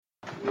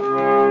Hello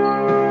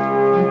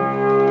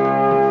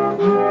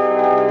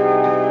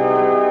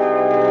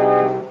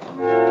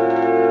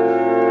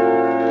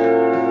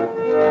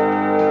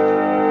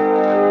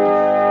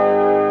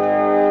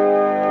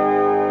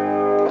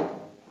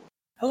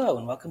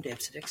and welcome to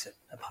Ipse Dixit,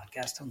 a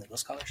podcast on legal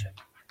scholarship.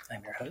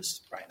 I'm your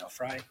host, Brian L.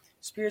 Fry,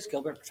 Spears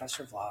Gilbert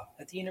Professor of Law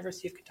at the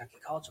University of Kentucky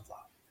College of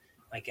Law.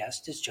 My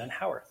guest is Joan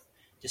Howarth,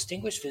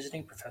 Distinguished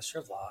Visiting Professor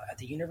of Law at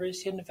the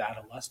University of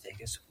Nevada, Las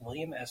Vegas,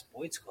 William S.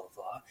 Boyd School of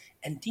Law,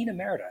 and Dean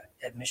Emerita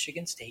at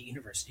Michigan State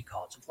University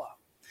College of Law.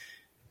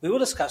 We will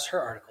discuss her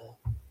article,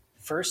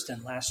 First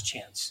and Last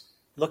Chance,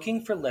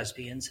 Looking for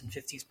Lesbians in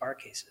 50s Bar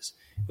Cases,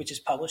 which is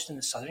published in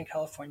the Southern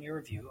California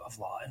Review of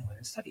Law and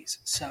Women's Studies.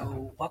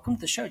 So welcome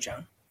to the show,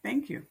 Joan.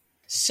 Thank you.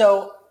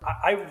 So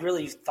I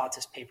really thought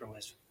this paper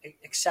was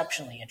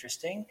exceptionally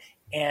interesting,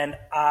 and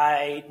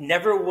I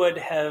never would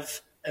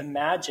have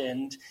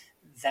imagined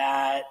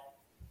that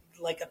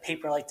like a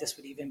paper like this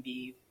would even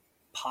be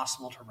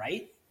possible to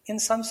write in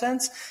some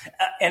sense.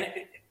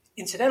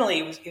 Incidentally,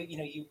 it was,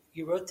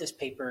 you wrote this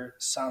paper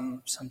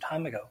some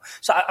time ago.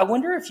 So I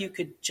wonder if you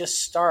could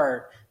just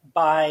start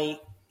by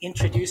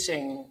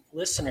introducing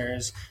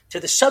listeners to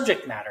the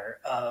subject matter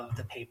of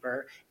the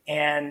paper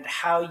and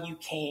how you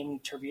came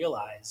to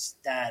realize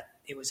that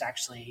it was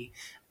actually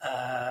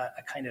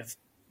a kind of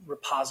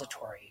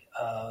repository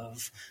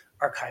of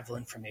archival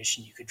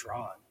information you could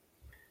draw on.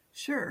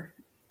 Sure.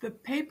 The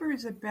paper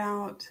is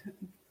about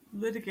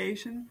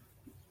litigation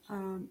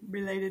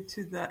related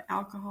to the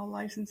alcohol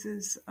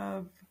licenses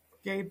of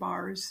gay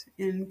bars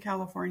in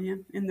California,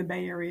 in the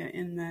Bay Area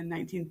in the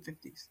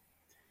 1950s.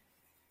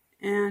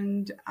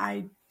 And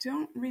I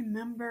don't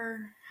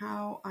remember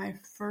how I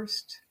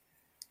first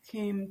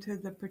came to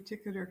the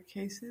particular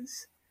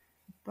cases,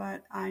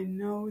 but I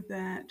know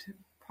that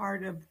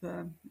part of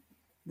the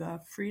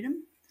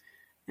freedom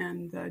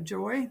and the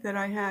joy that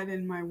I had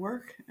in my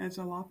work as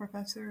a law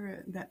professor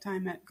at that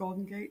time at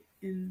Golden Gate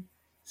in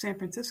San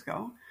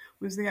Francisco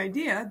was the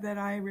idea that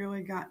I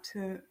really got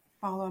to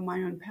follow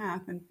my own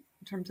path in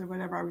terms of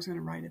whatever I was going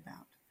to write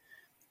about.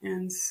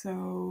 And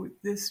so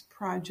this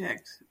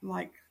project,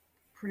 like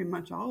pretty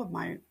much all of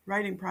my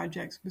writing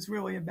projects, was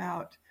really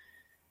about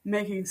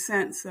making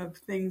sense of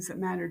things that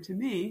matter to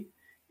me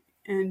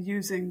and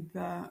using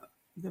the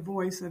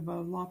voice of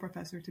a law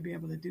professor to be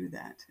able to do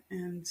that.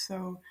 And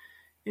so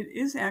it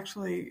is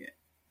actually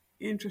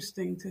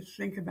interesting to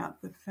think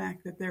about the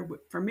fact that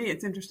for me,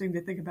 it's interesting to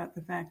think about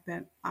the fact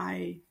that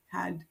I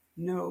had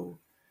no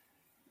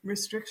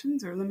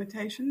restrictions or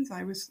limitations.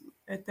 I was,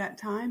 at that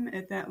time,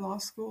 at that law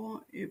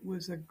school, it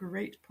was a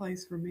great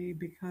place for me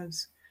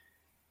because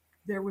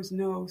there was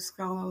no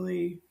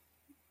scholarly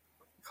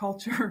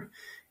culture,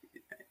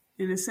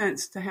 in a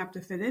sense, to have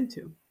to fit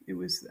into.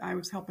 I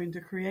was helping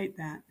to create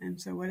that. And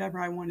so whatever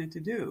I wanted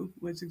to do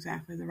was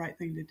exactly the right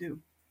thing to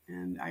do.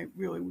 And I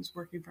really was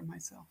working for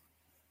myself.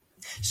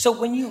 So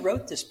when you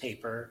wrote this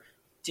paper,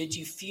 did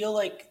you feel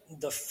like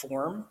the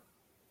form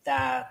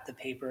that the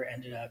paper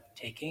ended up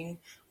taking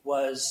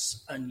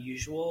was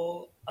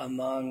unusual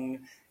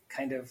among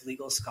kind of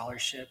legal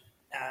scholarship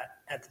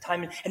at the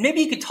time? And maybe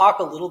you could talk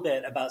a little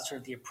bit about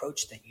sort of the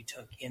approach that you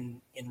took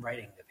in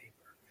writing the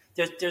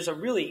paper. There's a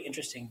really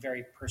interesting,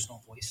 very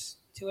personal voice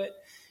to it,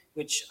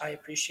 which I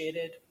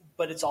appreciated,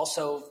 but it's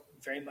also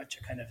very much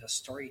a kind of a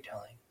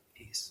storytelling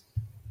piece.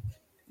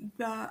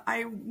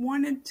 I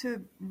wanted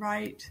to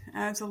write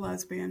as a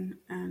lesbian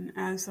and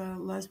as a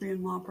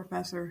lesbian law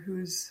professor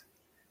whose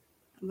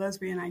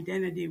lesbian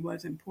identity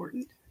was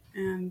important.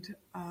 And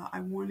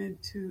I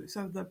wanted to,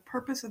 so the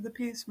purpose of the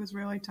piece was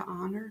really to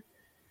honor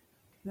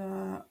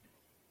the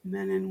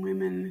men and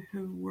women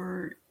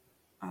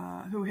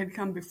who had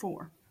come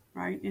before,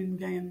 right, in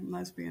gay and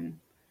lesbian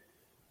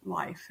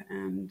life.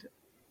 And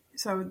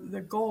so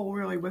the goal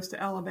really was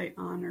to elevate,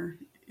 honor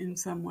in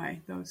some way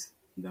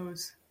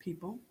those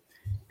people.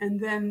 And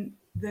then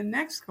the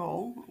next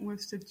goal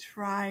was to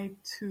try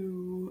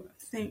to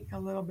think a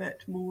little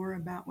bit more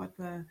about what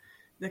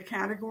the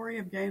category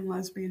of gay and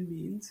lesbian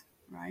means,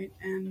 right?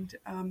 And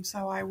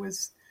so I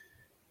was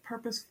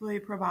purposefully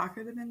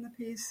provocative in the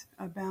piece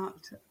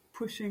about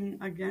pushing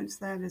against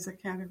that as a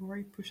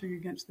category, pushing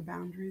against the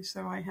boundaries.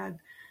 So I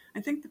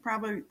think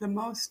probably the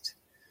most,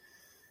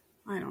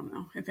 I don't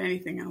know if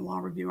anything in a law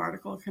review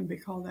article can be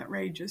called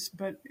outrageous,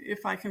 but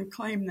if I can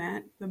claim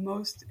that, the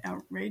most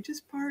outrageous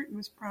part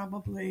was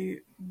probably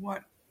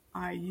what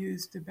I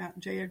used about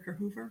J. Edgar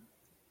Hoover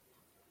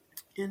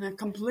in a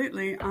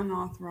completely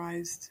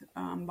unauthorized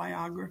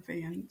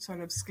biography and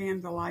sort of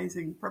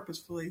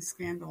purposefully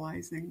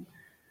scandalizing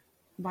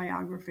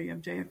biography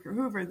of J. Edgar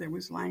Hoover. There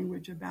was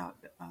language about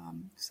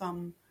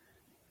some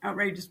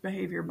outrageous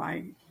behavior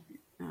by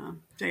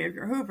J.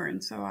 Edgar Hoover.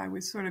 And so I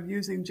was sort of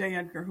using J.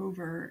 Edgar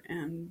Hoover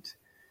and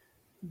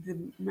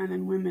the men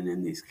and women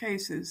in these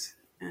cases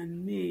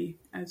and me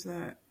as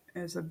a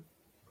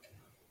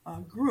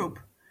group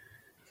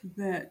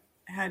that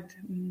had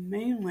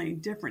mainly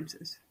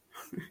differences,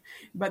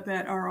 but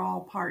that are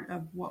all part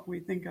of what we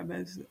think of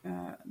as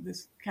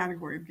this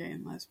category of gay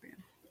and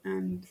lesbian.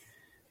 And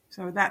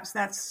So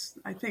that's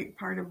I think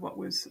part of what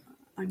was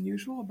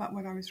unusual about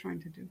what I was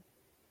trying to do.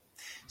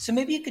 So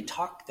maybe you could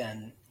talk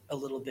then a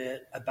little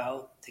bit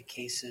about the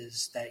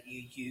cases that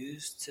you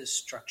used to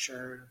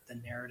structure the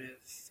narrative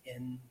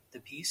in the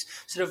piece.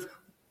 Sort of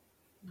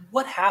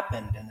what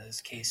happened in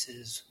those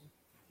cases?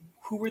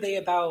 Who were they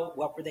about?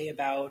 What were they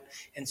about?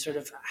 And sort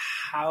of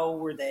how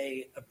were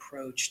they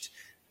approached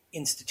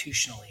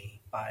institutionally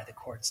by the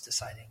courts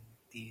deciding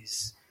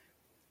these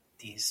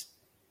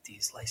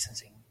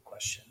licensing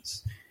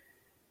questions?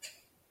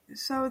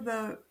 So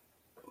the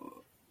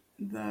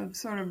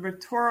sort of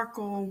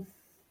rhetorical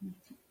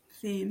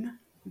theme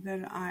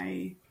that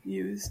I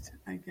used,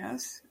 I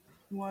guess,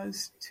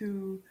 was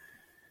to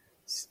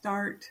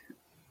start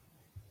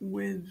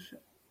with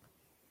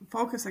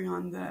focusing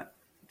on the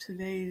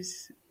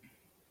today's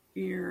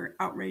ear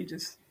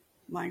outrageous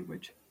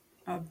language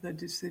of the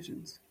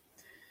decisions.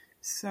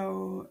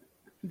 So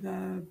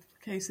the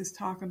cases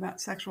talk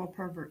about sexual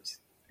perverts,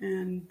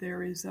 and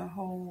there is a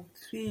whole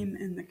theme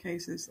in the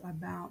cases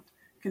about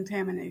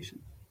contamination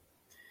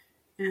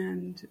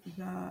and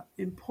the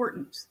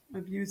importance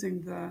of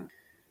using the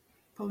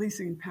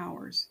policing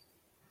powers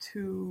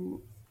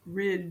to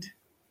rid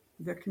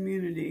the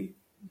community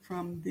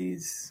from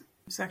these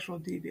sexual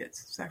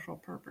deviants, sexual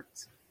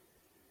perverts.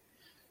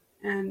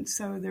 And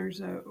so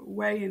there's a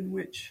way in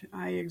which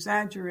I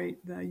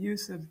exaggerate the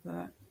use of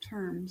the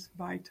terms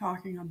by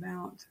talking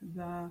about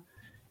the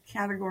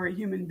category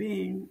human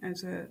being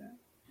as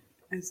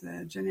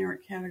a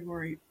generic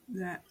category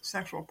that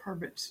sexual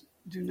perverts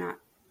do not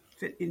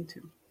fit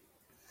into.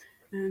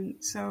 And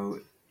so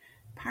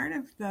part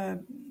of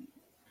the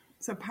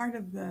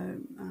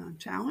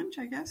challenge,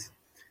 I guess,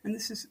 and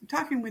this is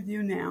talking with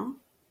you now,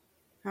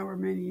 however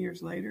many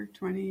years later,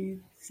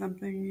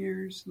 20-something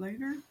years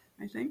later,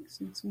 I think,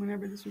 since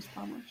whenever this was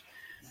published,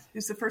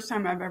 is the first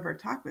time I've ever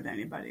talked with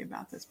anybody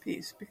about this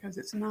piece, because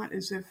it's not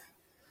as if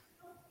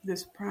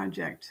this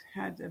project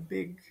had a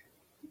big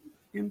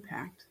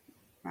impact,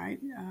 right?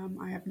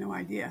 I have no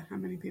idea how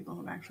many people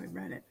have actually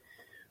read it.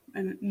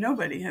 And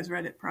nobody has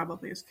read it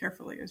probably as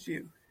carefully as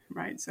you,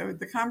 right? So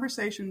the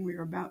conversation we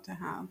are about to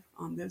have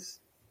on this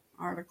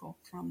article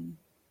from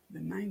the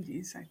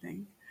 90s, I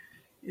think,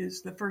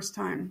 is the first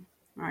time,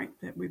 right,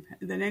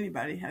 that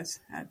anybody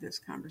has had this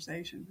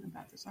conversation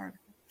about this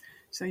article.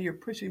 So you're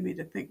pushing me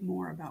to think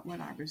more about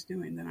what I was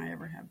doing than I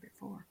ever have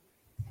before.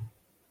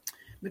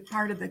 But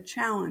part of the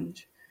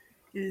challenge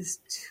is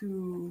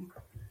to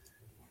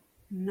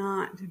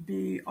not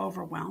be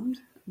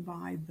overwhelmed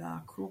by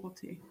the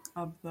cruelty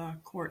of the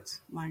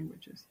court's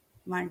language,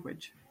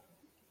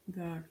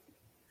 the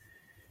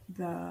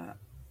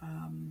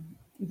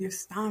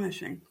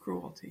astonishing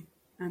cruelty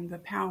and the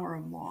power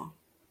of law.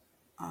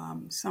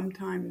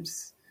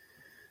 Sometimes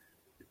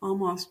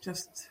almost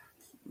just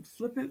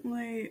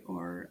flippantly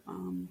or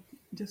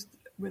just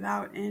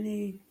without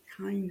any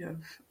kind of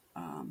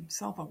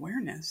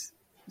self-awareness.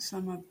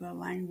 Some of the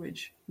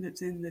language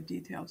that's in the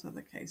details of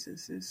the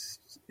cases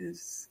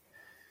is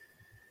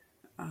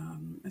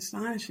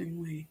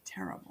astonishingly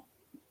terrible.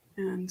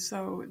 And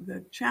so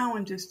the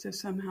challenge is to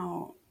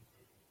somehow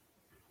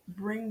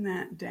bring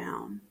that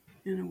down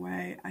in a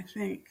way, I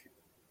think,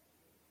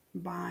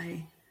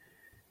 by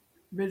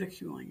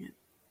ridiculing it.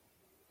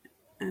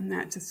 And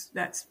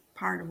that's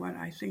part of what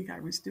I think I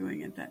was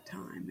doing at that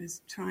time,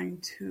 is trying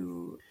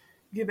to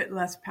give it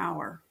less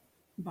power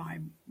by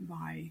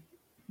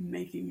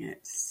making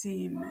it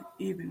seem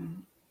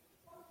even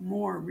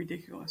more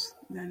ridiculous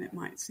than it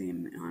might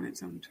seem on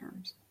its own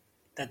terms.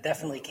 That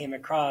definitely came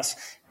across.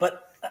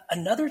 But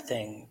another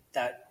thing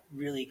that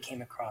really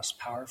came across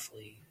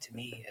powerfully to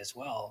me as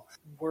well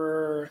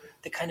were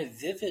the kind of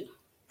vivid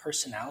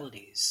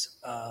personalities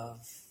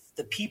of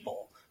the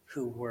people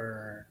who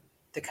were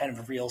the kind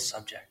of real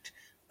subject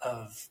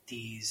of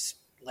these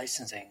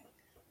licensing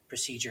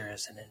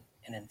procedures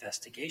and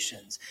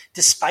investigations,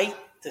 despite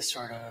the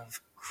sort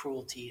of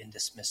cruelty and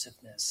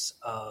dismissiveness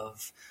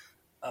of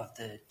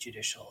the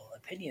judicial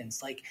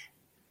opinions. Like,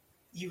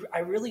 I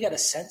really got a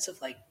sense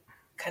of, like,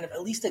 kind of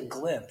at least a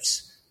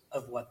glimpse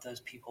of what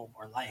those people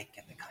were like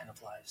and the kind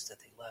of lives that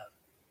they lived.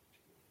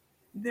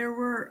 There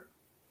were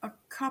a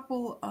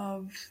couple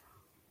of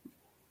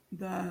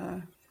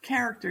the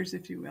characters,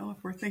 if you will,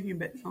 if we're thinking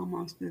of it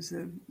almost as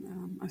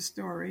a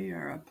story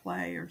or a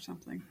play or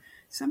something.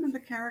 Some of the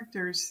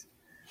characters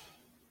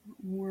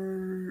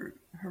were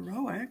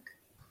heroic,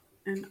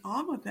 and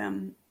all of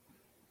them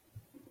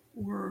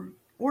were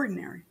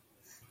ordinary.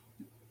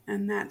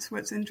 And that's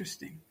what's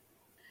interesting.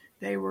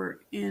 They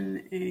were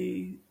in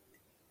a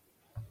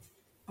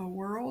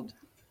world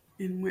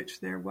in which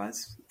there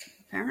was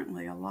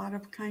apparently a lot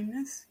of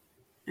kindness,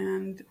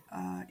 and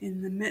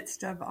in the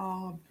midst of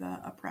all of the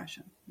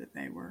oppression that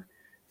they were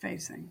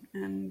facing.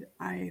 And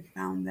I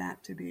found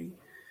that to be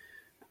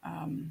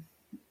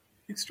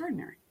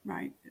extraordinary,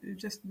 right?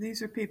 Just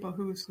these are people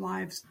whose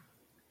lives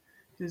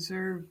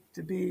deserve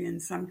to be in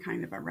some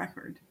kind of a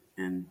record.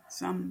 And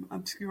some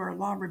obscure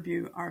law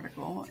review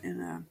article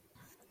in a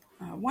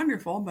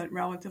wonderful but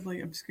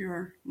relatively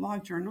obscure law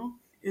journal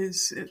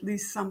is at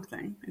least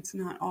something. It's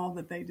not all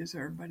that they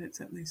deserve, but it's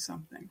at least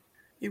something.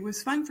 It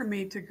was fun for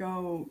me to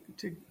go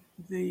to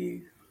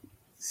the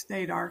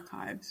state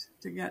archives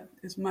to get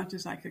as much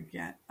as I could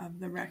get of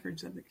the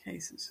records of the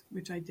cases,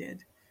 which I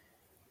did.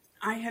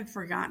 I had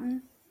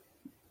forgotten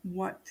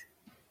what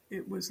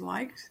it was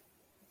like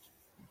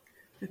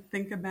to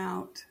think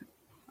about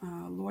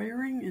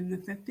lawyering in the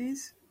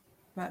 50s,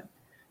 but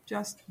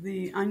just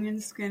the onion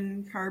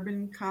skin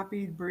carbon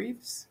copied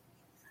briefs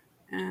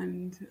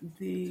and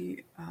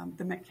the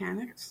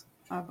mechanics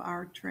of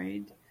our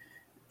trade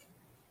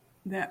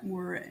that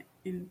were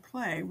in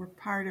play were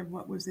part of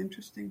what was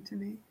interesting to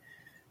me.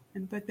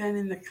 But then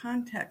in the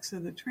context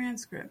of the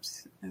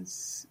transcripts,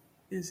 as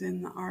is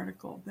in the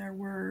article, there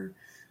were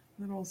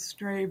little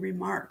stray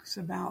remarks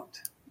about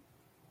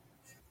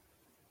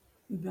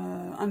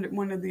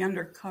one of the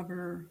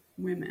undercover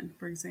women,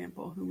 for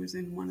example, who was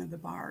in one of the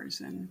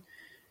bars,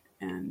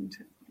 and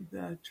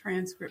the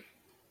transcript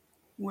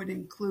would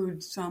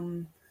include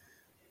something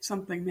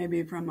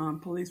maybe from a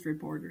police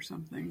report or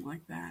something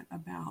like that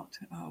about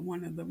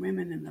one of the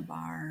women in the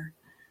bar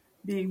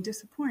being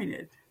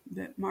disappointed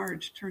that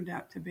Marge turned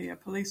out to be a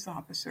police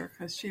officer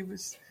because she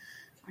was,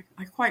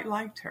 I quite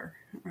liked her,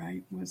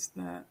 right, was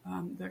the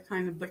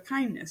kind of the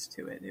kindness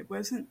to it. It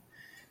wasn't,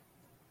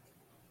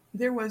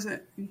 there was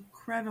an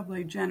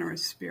incredibly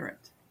generous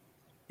spirit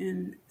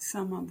in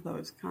some of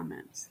those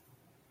comments.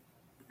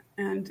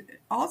 And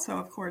also,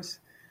 of course,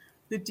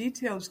 the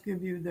details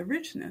give you the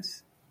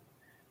richness.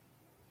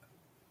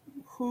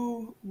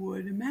 Who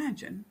would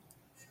imagine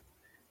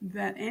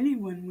that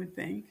anyone would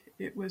think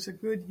it was a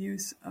good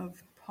use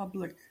of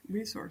public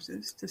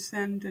resources to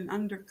send an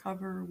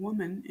undercover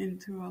woman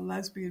into a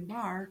lesbian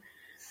bar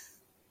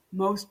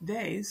most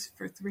days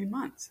for 3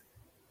 months?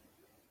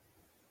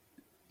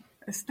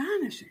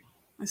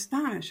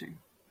 Astonishing.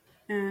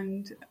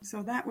 And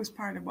so that was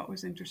part of what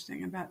was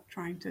interesting about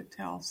trying to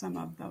tell some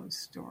of those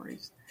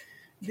stories.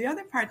 The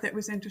other part that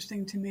was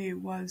interesting to me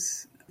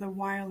was the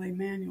Wiley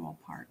Manuel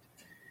part.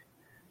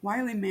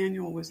 Wiley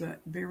Manuel was a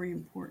very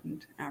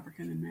important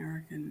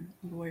African-American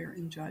lawyer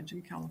and judge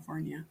in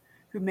California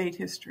who made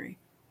history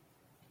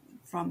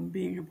from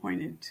being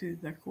appointed to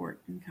the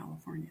court in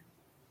California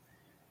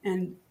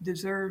and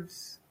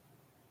deserves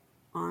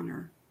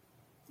honor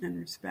and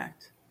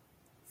respect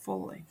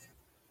fully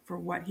for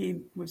what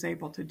he was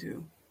able to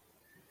do.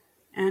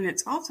 And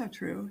it's also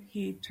true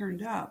he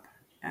turned up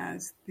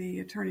as the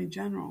Attorney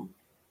General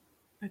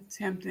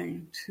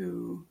attempting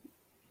to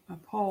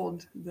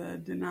uphold the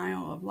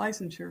denial of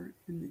licensure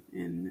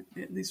in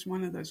at least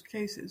one of those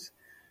cases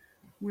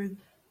with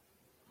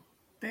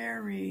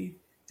very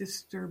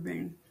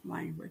disturbing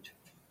language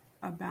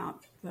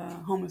about the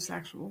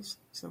homosexuals,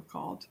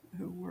 so-called,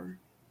 who were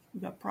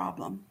the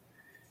problem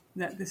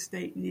that the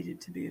state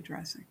needed to be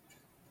addressing.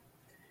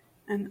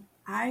 And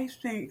I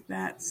think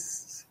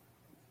that's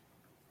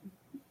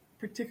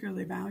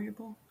particularly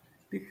valuable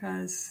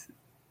because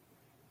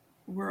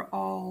we're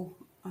all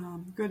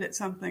good at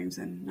some things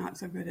and not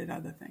so good at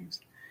other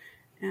things.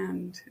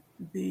 And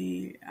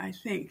I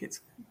think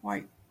it's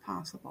quite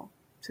possible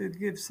to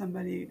give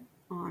somebody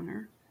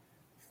honor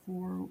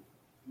for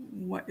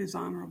what is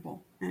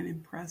honorable and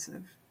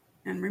impressive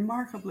and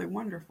remarkably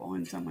wonderful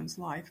in someone's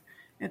life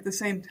at the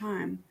same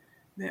time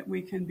that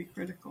we can be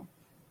critical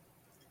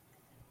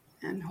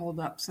and hold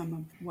up some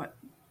of what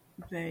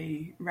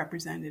they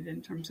represented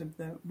in terms of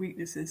the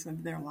weaknesses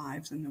of their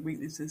lives and the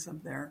weaknesses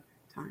of their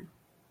time.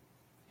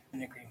 I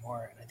couldn't agree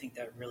more, and I think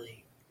that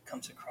really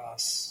comes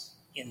across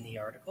in the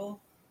article.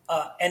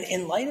 And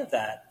in light of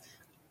that,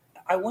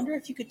 I wonder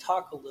if you could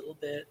talk a little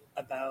bit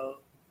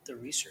about the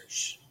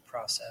research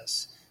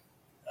process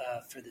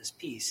for this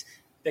piece,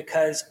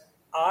 because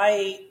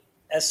I,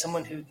 as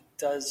someone who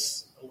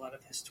does a lot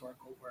of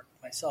historical work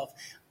myself,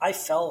 I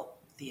felt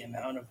the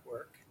amount of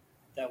work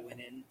that went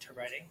into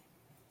writing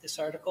this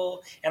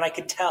article, and I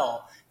could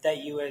tell that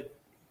you had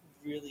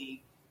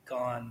really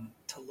gone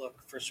to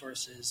look for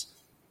sources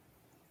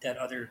that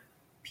other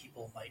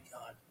people might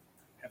not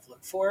have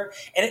looked for.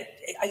 And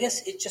I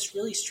guess it just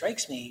really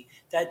strikes me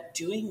that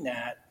doing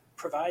that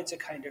provides a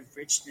kind of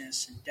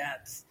richness and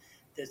depth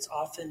that's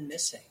often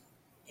missing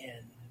in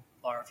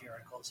law review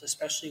articles,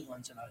 especially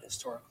ones about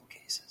historical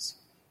cases.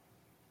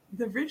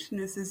 The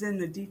richness is in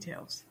the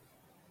details.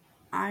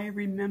 I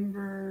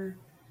remember,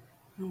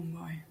 oh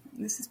boy,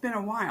 this has been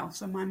a while,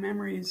 so my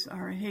memories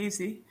are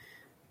hazy,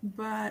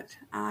 but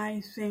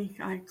I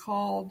think I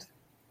called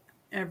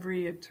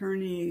every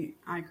attorney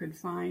I could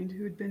find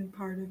who had been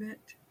part of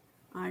it.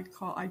 I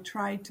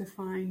tried to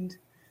find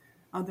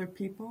other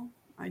people.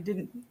 I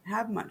didn't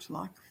have much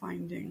luck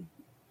finding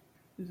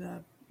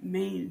the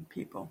main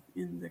people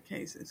in the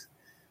cases.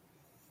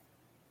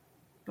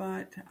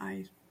 But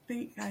I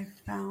think I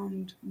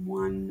found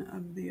one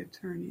of the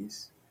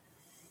attorneys,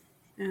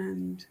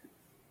 and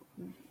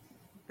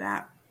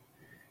that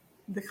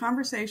the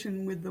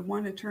conversation with the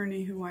one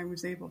attorney who I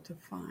was able to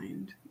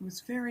find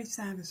was very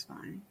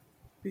satisfying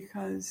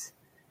because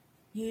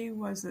he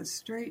was a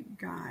straight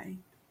guy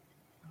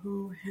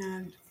who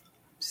had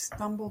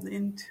stumbled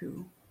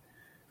into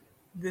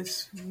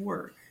this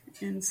work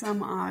in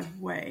some odd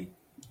way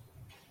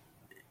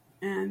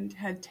and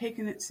had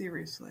taken it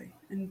seriously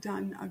and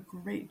done a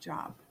great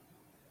job.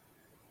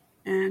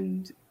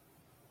 And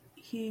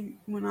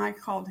when I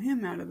called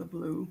him out of the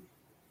blue,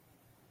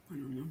 I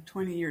don't know,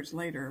 20 years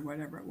later or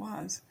whatever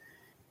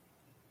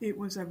it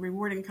was a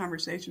rewarding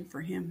conversation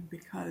for him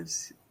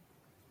because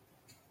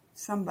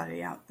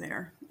somebody out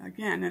there,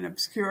 again, an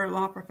obscure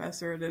law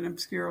professor at an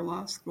obscure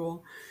law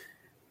school,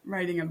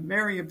 writing a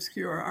very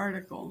obscure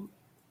article,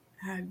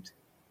 had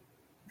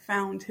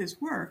found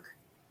his work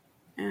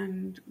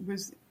and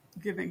was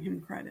giving him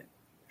credit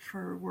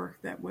for work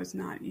that was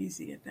not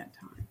easy at that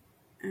time.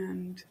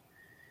 And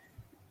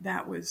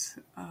that was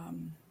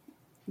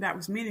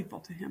meaningful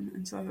to him.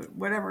 And so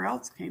whatever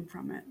else came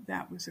from it,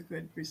 that was a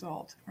good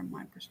result from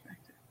my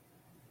perspective.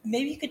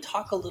 Maybe you could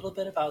talk a little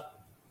bit about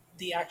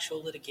the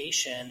actual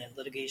litigation and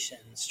litigation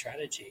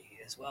strategy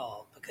as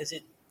well, because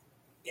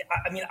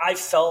I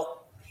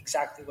felt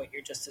exactly what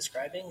you're just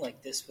describing.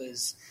 Like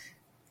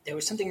there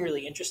was something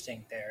really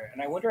interesting there.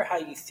 And I wonder how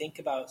you think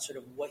about sort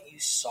of what you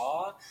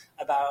saw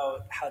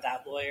about how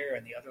that lawyer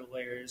and the other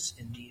lawyers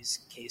in these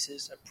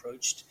cases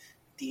approached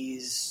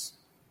these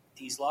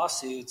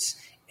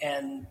lawsuits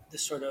and the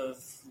sort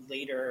of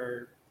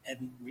later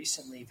and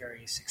recently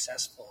very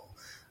successful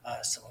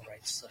civil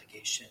rights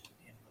litigation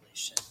in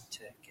relation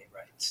to gay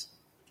rights.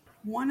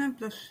 One of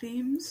the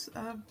themes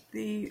of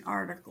the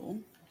article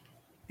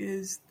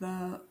is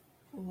the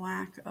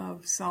lack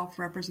of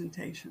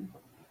self-representation,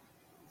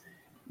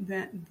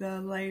 that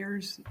the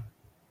layers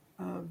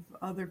of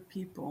other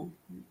people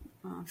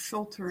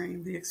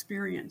filtering the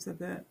experience of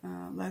the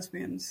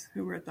lesbians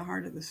who were at the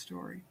heart of the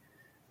story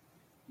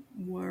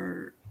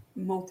were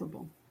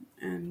multiple,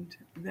 and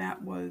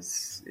that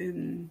was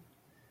in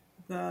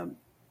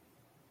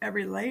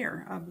every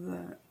layer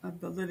of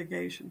the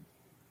litigation.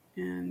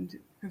 And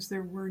because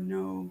there were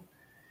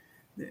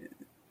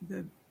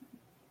the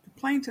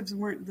plaintiffs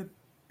weren't the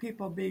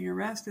people being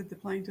arrested, the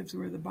plaintiffs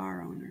were the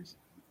bar owners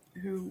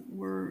who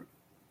were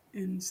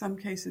in some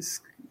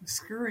cases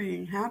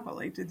scurrying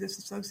happily to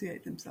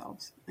disassociate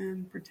themselves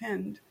and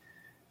pretend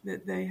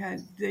that they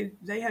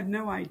had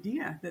no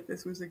idea that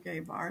this was a gay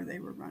bar they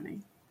were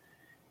running.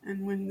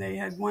 And when they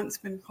had once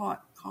been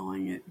caught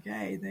calling it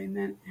gay, they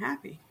meant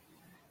happy.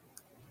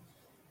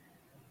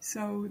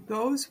 So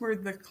those were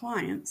the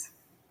clients,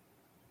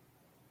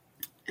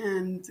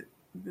 and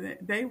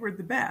they were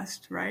the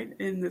best, right,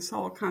 in this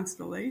whole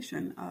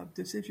constellation of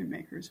decision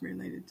makers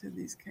related to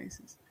these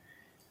cases.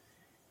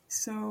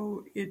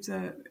 So it's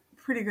a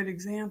pretty good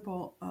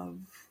example of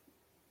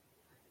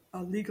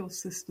a legal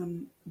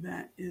system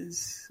that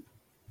is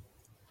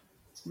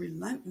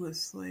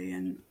relentlessly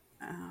and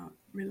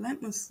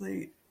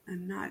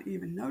not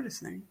even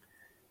noticing,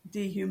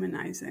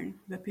 dehumanizing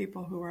the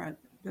people who are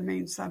the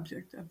main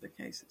subject of the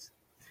cases.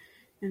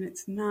 And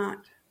it's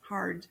not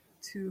hard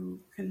to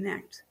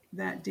connect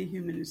that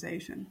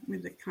dehumanization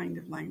with the kind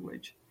of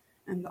language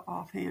and the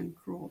offhand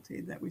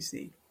cruelty that we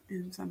see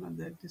in some of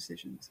the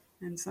decisions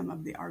and some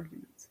of the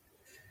arguments.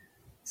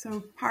 So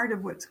part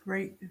of what's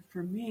great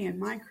for me in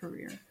my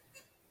career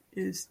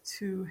is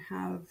to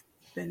have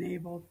been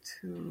able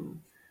to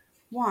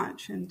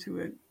watch and to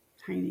a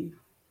tiny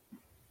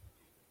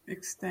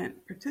extent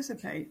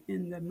participate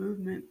in the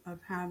movement of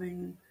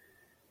having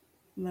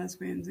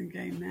lesbians and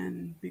gay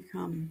men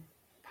become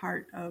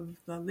part of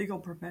the legal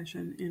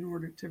profession in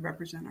order to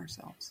represent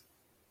ourselves.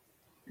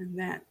 And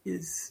that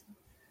is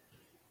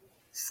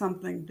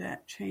something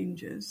that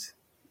changes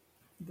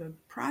the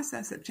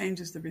process, it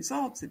changes the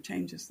results, it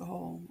changes the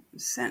whole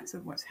sense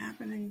of what's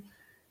happening.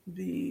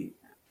 The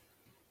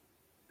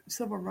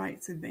civil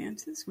rights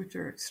advances, which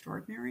are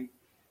extraordinary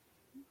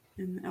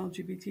in the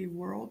LGBT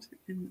world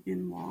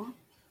in law,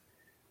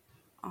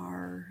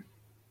 are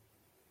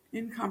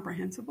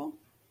incomprehensible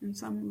in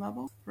some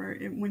level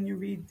when you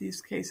read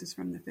these cases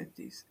from the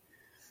 50s.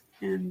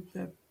 And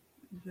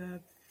the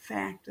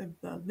fact of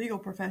the legal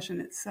profession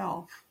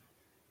itself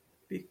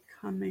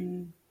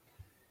becoming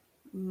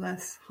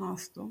less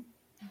hostile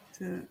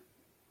to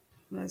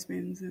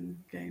lesbians and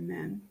gay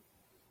men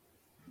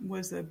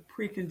was a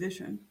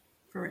precondition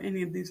for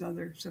any of these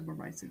other civil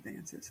rights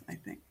advances, I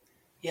think.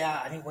 Yeah,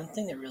 I mean, one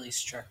thing that really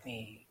struck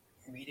me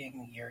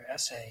reading your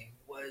essay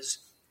was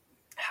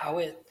how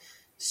it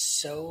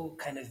so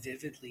kind of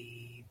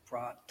vividly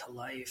brought to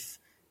life,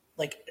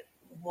 like,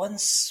 one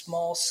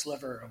small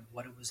sliver of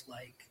what it was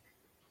like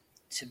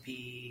to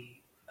be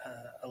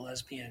a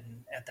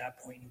lesbian at that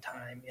point in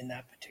time in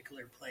that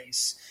particular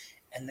place,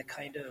 and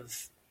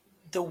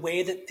the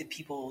way that the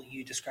people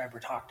you described were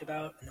talked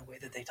about and the way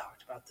that they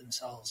talked about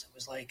themselves.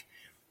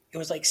 It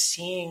was like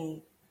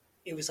seeing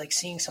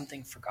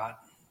something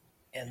forgotten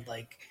and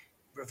like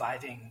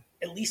reviving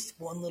at least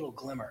one little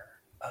glimmer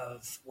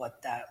of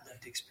what that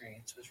lived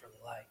experience was really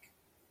like.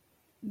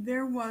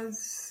 There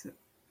was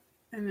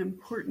an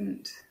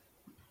important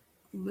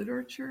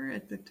literature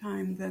at the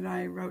time that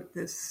I wrote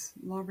this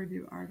law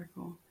review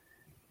article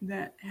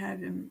that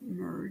had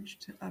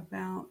emerged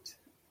about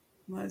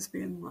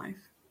lesbian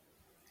life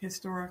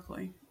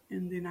historically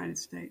in the United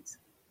States.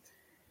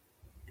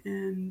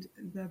 And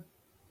the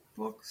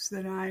books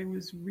that I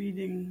was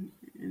reading,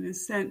 in a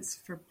sense,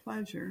 for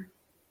pleasure,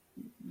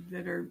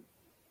 that are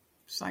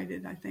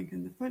cited, I think,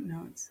 in the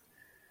footnotes,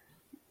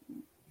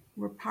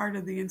 were part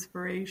of the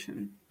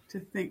inspiration to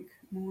think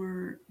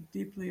more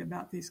deeply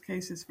about these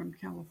cases from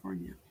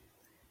California.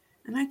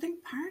 And I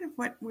think part of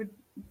what would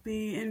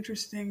be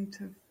interesting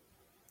to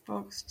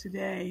folks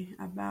today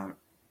about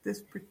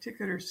this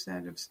particular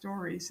set of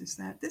stories is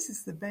that this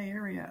is the Bay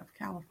Area of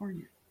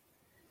California.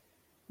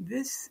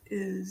 This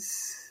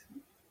is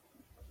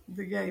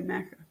the gay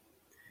Mecca.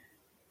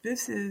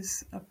 This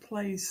is a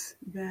place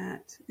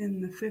that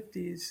in the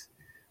 50s,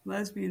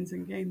 lesbians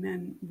and gay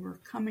men were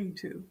coming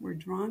to, were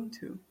drawn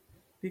to,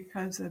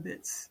 because of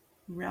its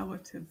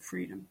relative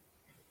freedom.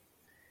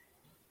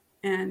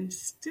 And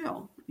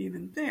still,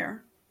 even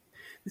there,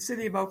 the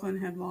city of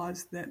Oakland had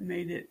laws that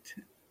made it,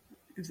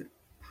 is it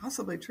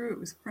possibly true, it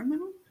was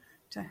criminal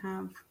to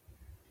have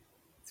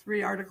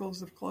 3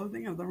 articles of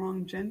clothing of the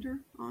wrong gender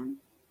on.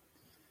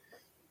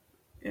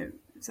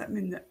 Does that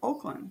mean that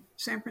Oakland,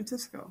 San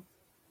Francisco,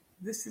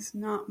 this is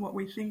not what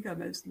we think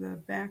of as the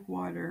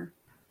backwater,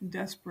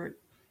 desperate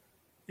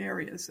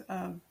areas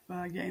of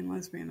gay and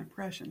lesbian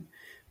oppression.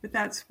 But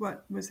that's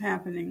what was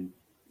happening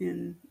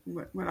in,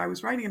 what I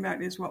was writing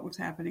about is what was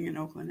happening in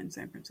Oakland and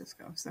San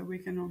Francisco. So we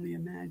can only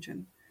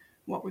imagine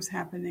what was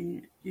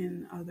happening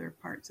in other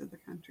parts of the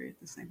country at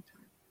the same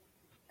time.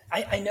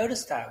 I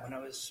noticed that when I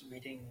was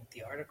reading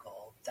the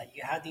article, that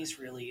you had these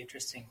really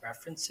interesting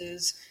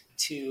references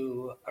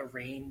to a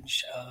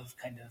range of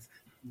kind of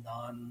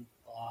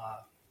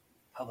non-law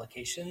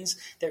publications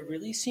that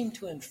really seem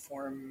to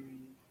inform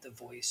the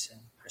voice and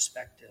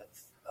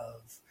perspective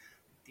of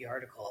the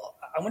article.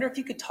 I wonder if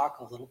you could talk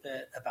a little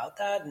bit about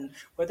that and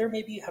whether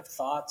maybe you have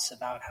thoughts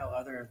about how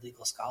other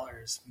legal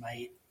scholars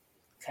might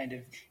kind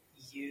of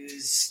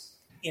use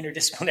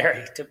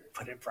interdisciplinary, to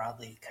put it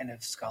broadly, kind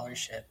of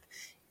scholarship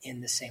in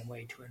the same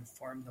way to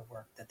inform the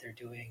work that they're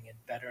doing and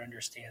better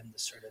understand the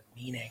sort of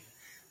meaning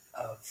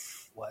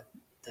of what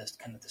the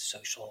kind of the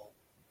social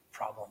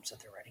problems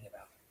that they're writing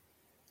about.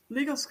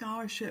 Legal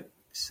scholarship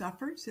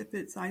suffers if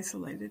it's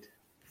isolated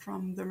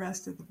from the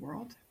rest of the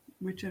world,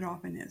 which it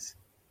often is.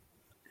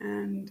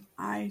 And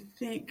I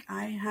think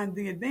I had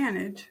the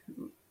advantage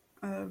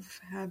of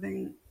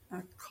having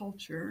a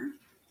culture,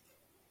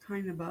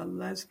 kind of a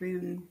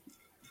lesbian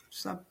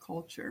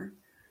subculture,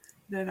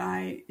 that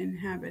I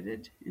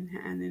inhabited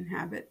and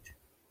inhabit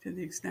to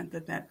the extent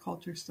that that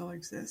culture still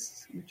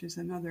exists, which is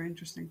another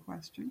interesting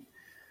question.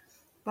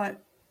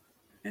 But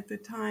at the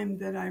time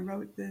that I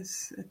wrote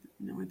this,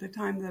 at the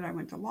time that I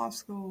went to law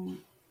school,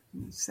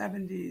 in the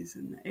 70s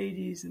and the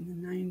 80s and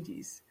the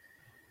 90s,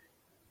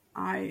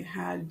 I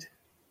had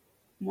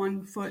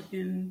one foot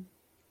in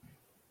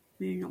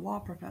being a law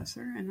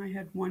professor, and I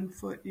had one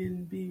foot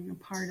in being a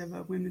part of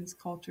a women's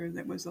culture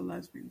that was a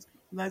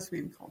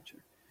lesbian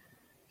culture.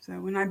 So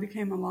when I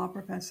became a law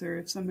professor,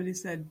 if somebody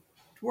said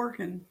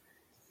Dworkin,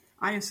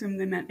 I assumed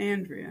they meant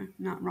Andrea,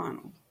 not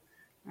Ronald,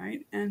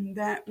 right? And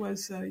that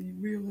was a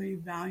really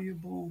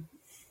valuable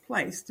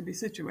place to be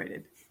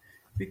situated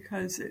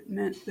because it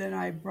meant that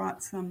I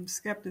brought some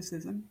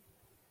skepticism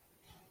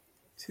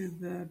to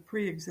the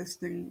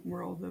pre-existing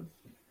world of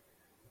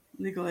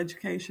legal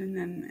education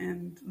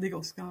and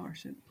legal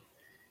scholarship.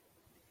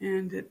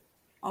 And it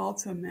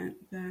also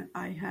meant that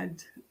I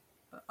had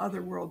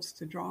other worlds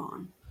to draw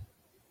on.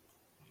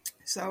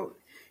 So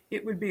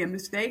it would be a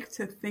mistake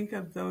to think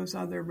of those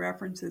other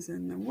references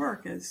in the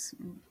work as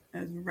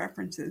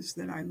references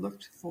that I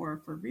looked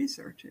for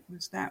research.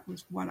 That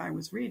was what I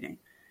was reading.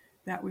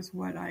 That was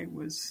what I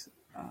was.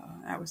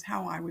 That was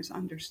how I was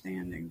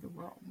understanding the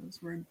world.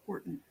 Those were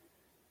important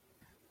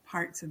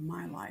parts of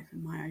my life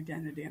and my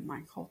identity and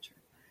my culture.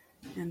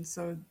 And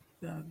so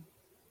a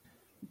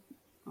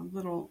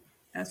little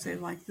essay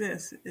like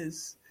this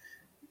is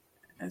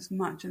as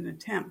much an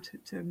attempt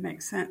to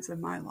make sense of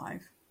my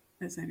life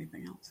as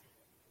anything else.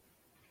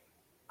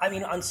 I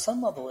mean, on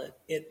some level,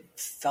 it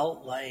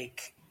felt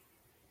like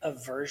a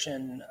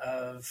version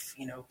of,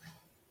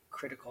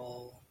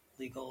 critical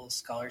legal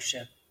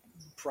scholarship,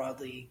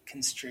 broadly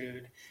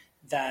construed,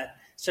 that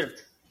sort of,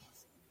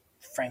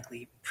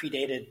 frankly,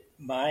 predated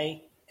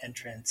my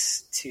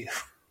entrance to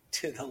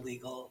the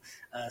legal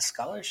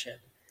scholarship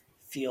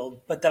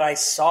field, but that I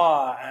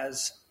saw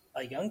as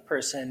a young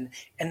person,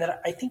 and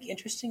that I think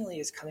interestingly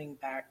is coming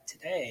back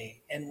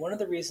today. And one of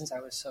the reasons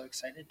I was so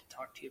excited to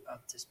talk to you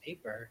about this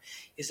paper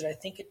is that I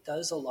think it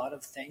does a lot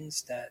of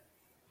things that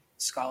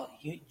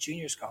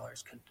junior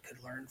scholars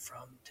could learn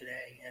from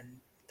today, and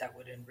that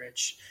would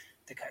enrich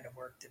the kind of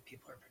work that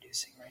people are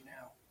producing right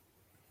now.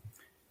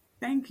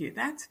 Thank you.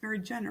 That's very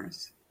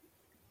generous.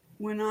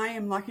 When I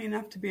am lucky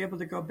enough to be able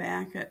to go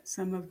back at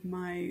some of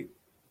my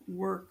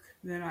work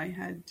that I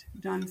had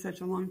done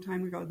such a long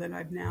time ago that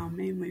I've now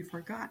mainly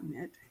forgotten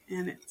it,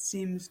 and it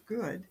seems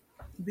good,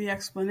 the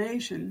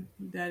explanation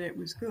that it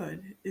was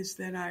good is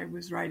that I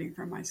was writing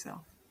for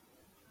myself.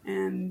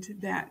 And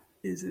that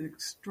is an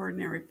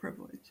extraordinary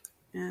privilege,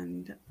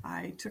 and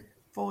I took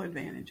full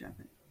advantage of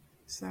it.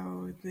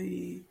 So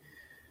the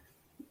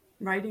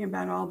writing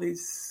about all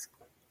these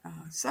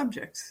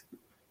subjects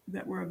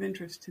that were of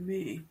interest to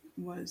me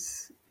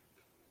was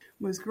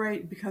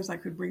great because I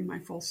could bring my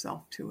full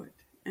self to it.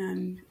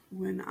 And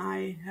when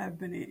I have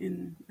been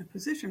in a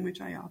position, which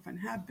I often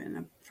have been,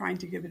 of trying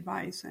to give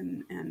advice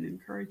and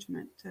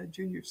encouragement to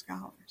junior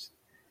scholars,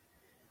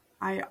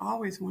 I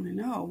always want to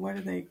know, what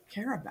do they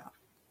care about?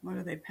 What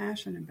are they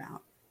passionate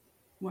about?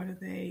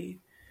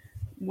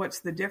 What's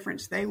the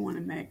difference they want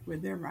to make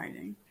with their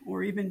writing?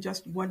 Or even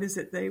just what is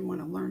it they want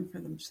to learn for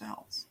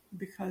themselves?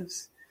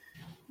 Because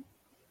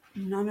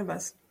none of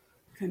us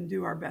can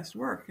do our best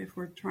work if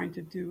we're trying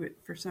to do it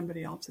for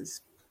somebody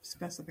else's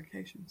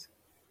specifications.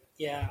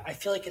 Yeah, I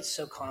feel like it's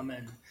so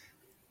common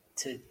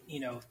to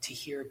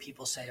hear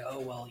people say, oh,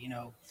 well,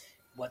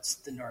 what's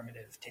the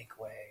normative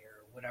takeaway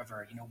or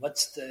whatever,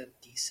 what's the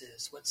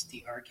thesis, what's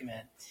the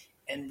argument?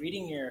 And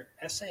reading your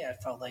essay, I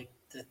felt like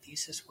the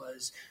thesis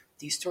was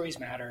these stories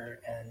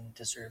matter and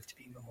deserve to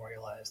be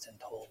memorialized and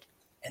told.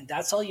 And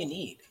that's all you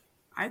need.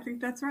 I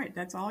think that's right.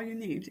 That's all you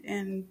need.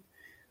 And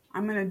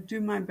I'm going to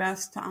do my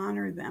best to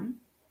honor them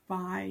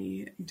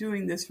by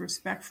doing this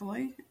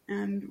respectfully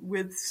and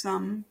with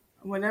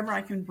whatever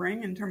I can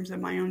bring in terms of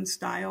my own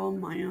style,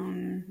 my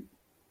own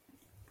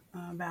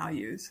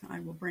values, I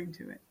will bring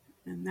to it.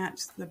 And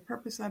that's the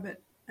purpose of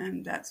it.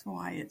 And that's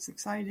why it's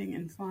exciting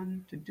and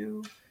fun to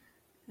do.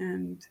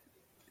 And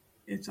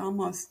it's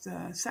almost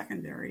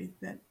secondary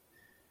that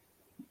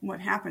what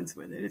happens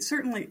with it. It's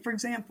certainly, for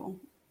example,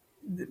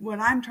 what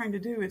I'm trying to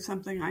do is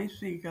something I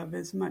think of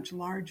as much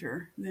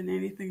larger than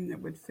anything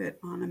that would fit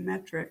on a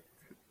metric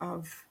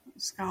of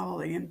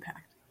scholarly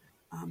impact,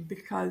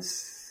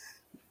 because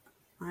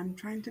I'm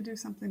trying to do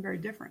something very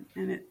different.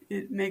 And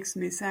it makes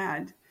me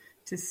sad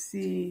to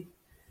see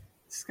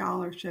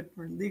scholarship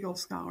or legal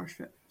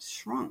scholarship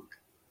shrunk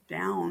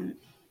down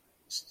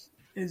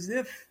as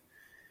if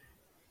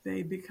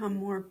it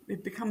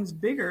becomes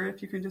bigger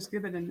if you can just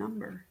give it a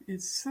number.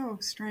 It's so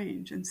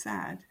strange and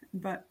sad,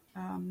 but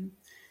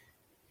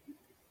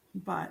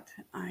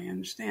I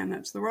understand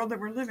that's the world that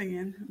we're living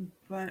in,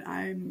 but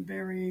I'm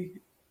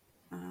very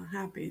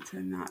happy to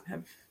not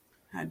have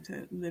had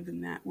to live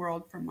in that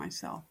world for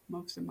myself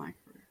most of my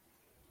career.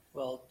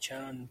 Well,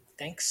 Joan,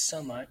 thanks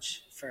so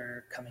much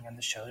for coming on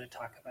the show to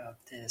talk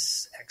about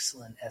this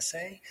excellent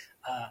essay.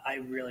 I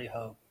really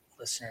hope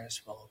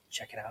listeners will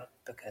check it out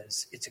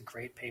because it's a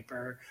great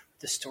paper.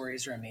 The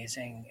stories are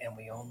amazing, and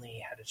we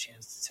only had a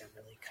chance to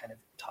really kind of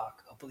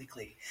talk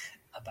obliquely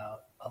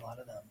about a lot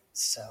of them.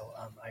 So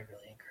I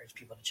really encourage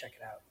people to check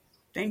it out.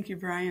 Thank you,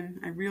 Brian.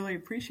 I really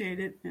appreciate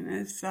it. And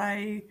as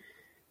I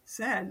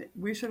said,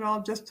 we should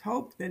all just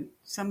hope that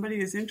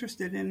somebody is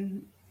interested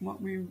in what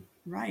we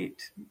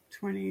write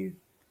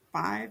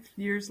 25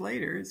 years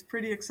later. It's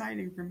pretty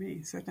exciting for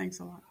me. So thanks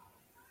a lot.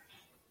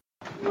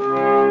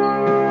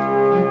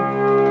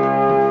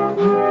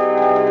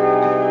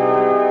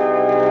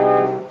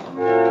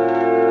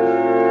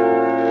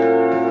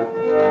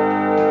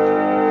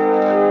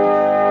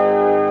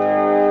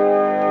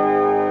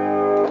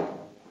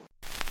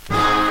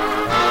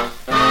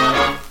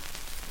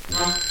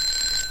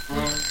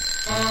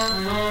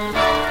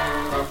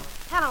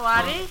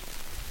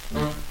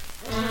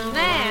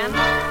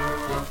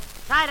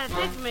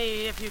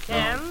 If you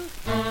can,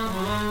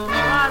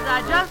 'cause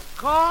I just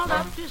called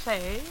up to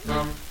say,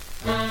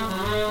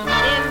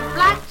 in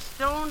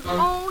Blackstone's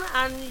own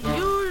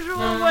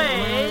unusual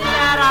way,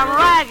 that I'm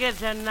ragged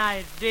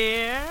tonight,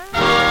 dear.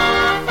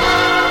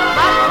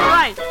 That's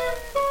right.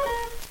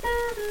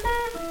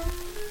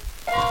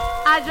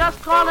 I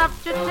just called up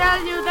to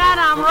tell you that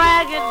I'm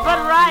ragged but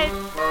right.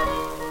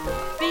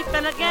 Thief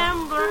and a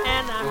gambler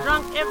and I'm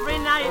drunk every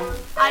night.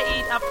 I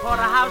eat a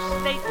porterhouse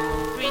steak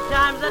 3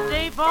 times a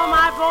day for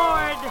my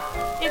board.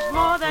 It's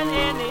more than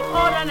any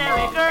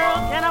ordinary girl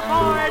can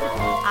afford.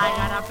 I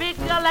got a big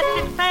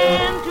electric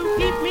fan to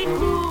keep me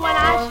cool when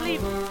I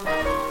sleep.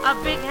 A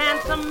big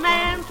handsome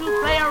man to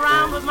play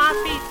around with my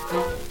feet.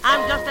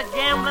 I'm just a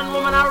gambling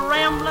woman, a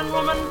rambling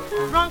woman,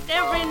 drunk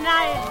every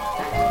night.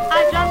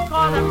 I just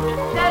called up to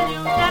tell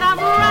you that I'm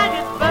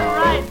ragged but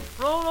right.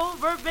 Roll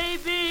over,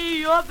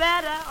 baby, you're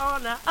better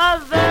on the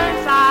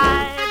other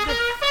side.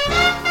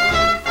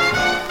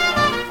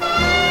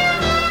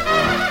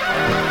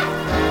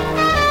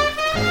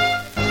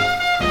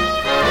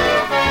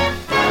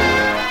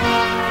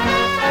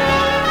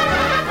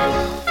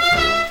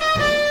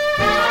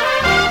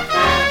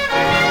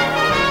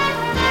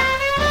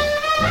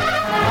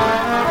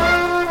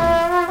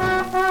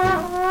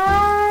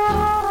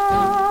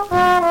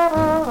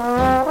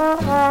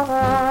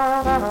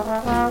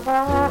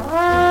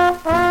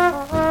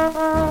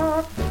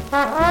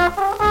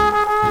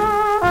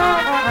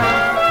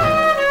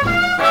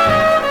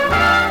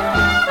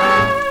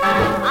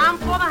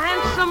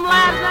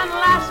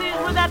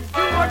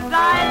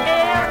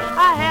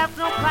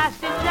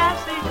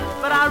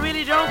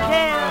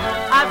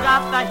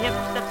 The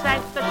hips that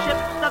sank the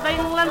ships of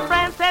England,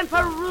 France, and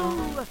Peru.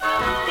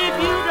 If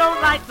you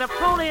don't like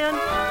Napoleon,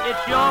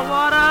 it's your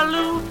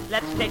Waterloo.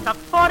 Let's take a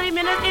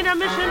 40-minute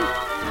intermission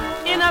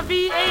in a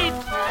V8.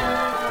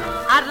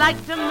 I'd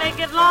like to make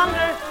it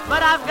longer,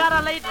 but I've got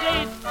a late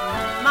date.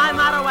 My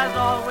motto has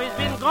always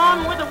been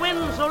gone with the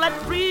wind, so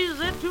let's breeze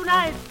it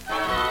tonight.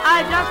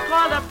 I just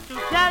called up to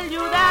tell you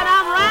that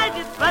I'm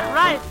ragged but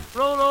right.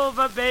 Roll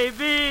over,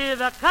 baby,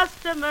 the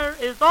customer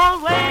is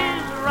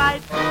always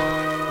right.